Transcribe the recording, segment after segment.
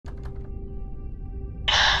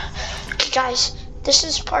guys, this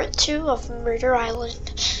is part 2 of Murder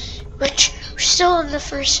Island, which we're still on the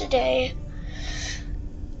first day.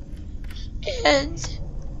 And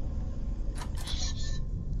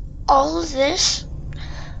all of this,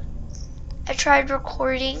 I tried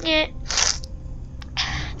recording it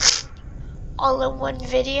all in one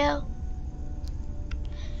video.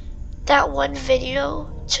 That one video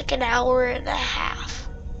took an hour and a half.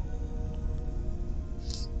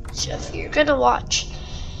 So if you're gonna watch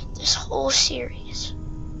this whole series,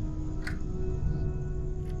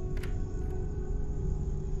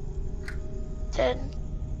 then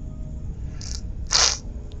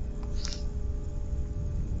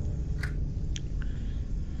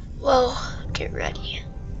well, get ready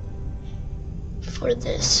for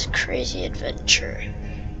this crazy adventure,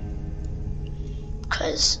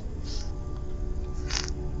 because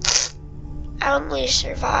I only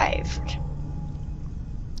survived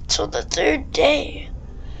till the 3rd day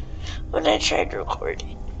when I tried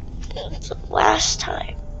recording the last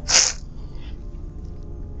time.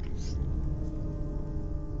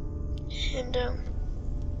 And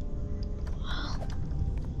well,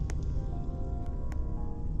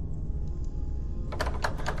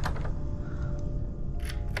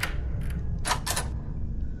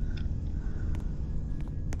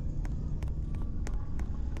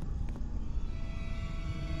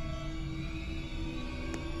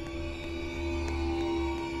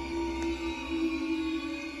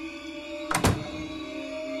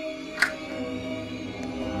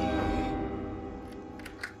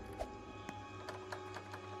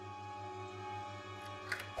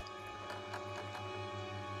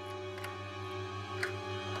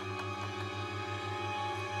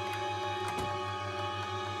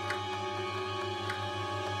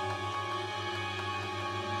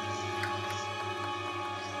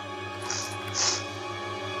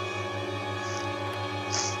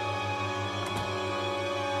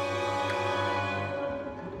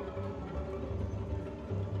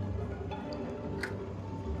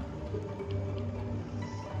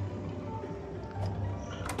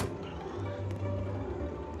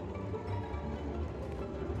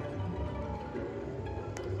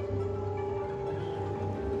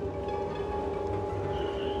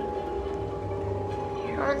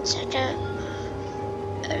 here, 1 second.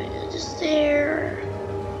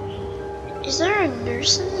 Is there a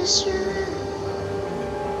nurse in this room?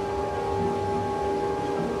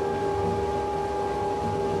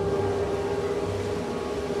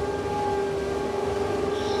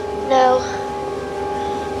 No.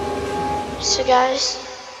 So guys,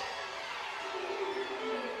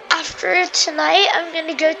 after tonight, I'm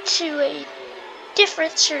gonna go to a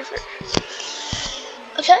different server.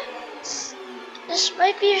 Okay? This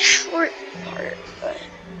might be a short part, but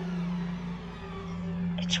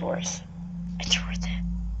it's worth it.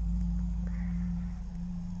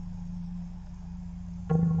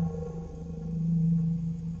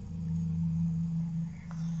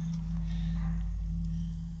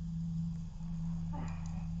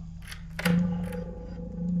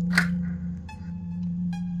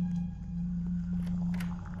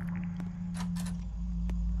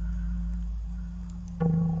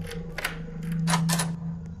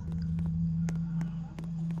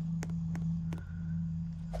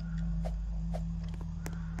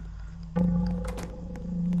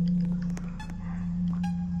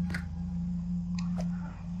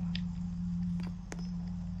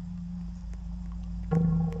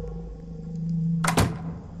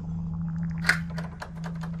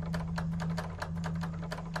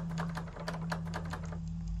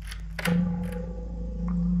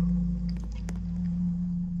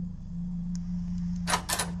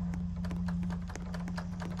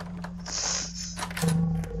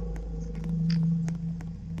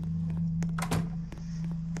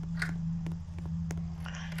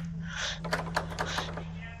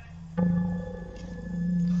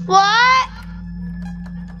 What?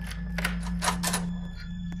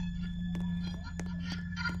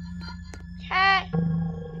 Okay.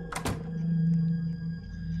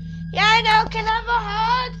 Yeah, I know. Can I have a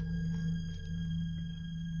hug?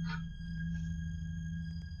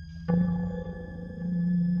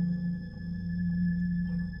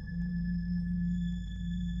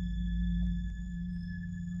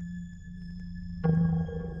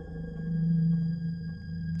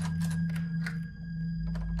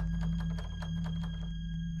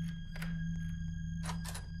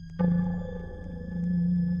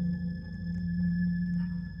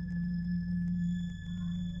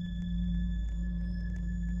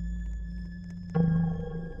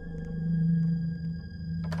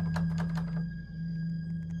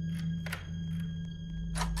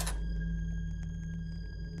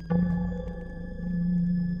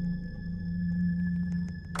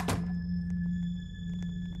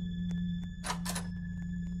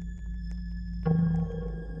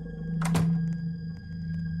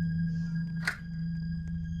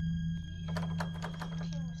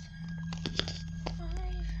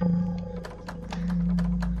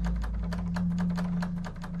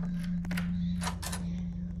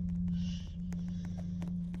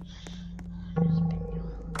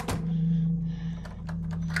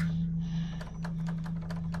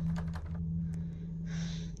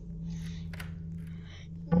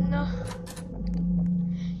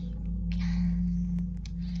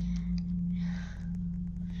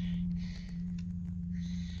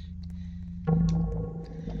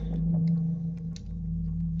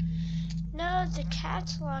 the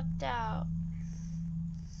cat's locked out.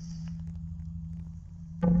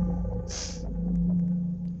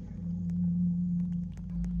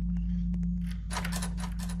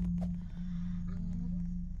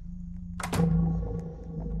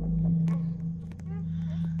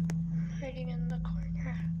 Hiding in the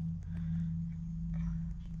corner.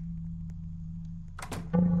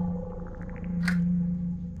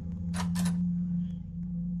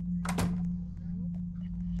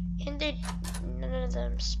 And none of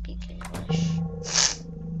them speak English.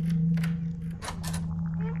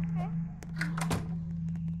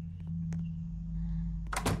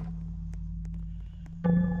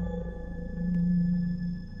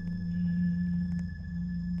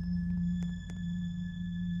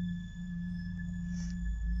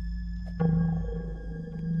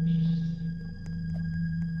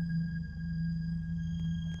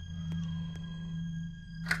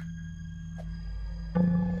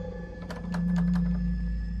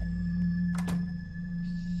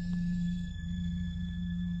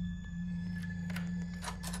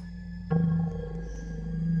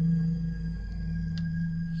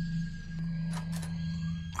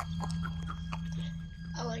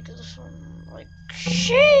 I like this one, like,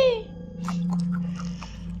 she.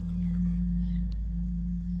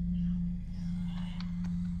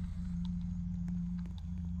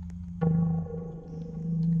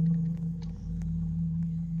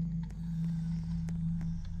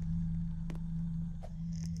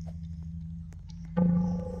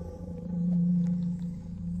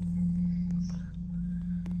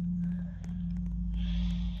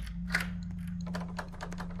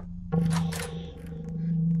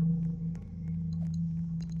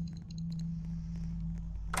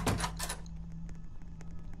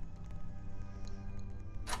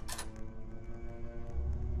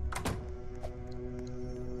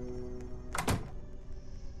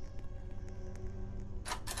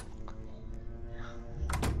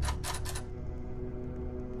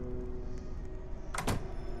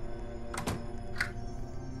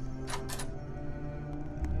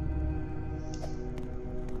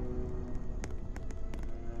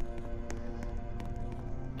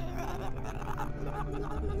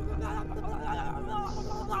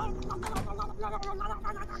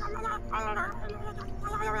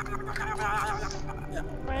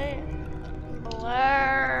 Right.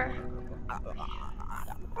 Blur.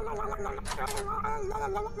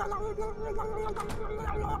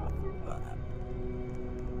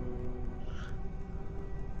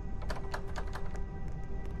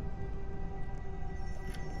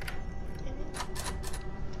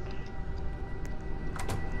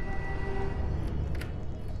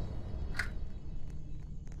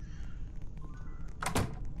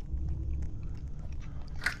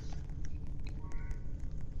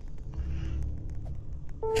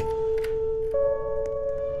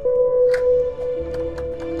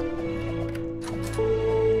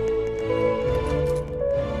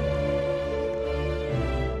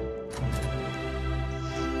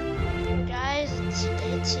 Guys, it's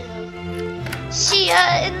day 2. See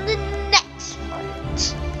ya in the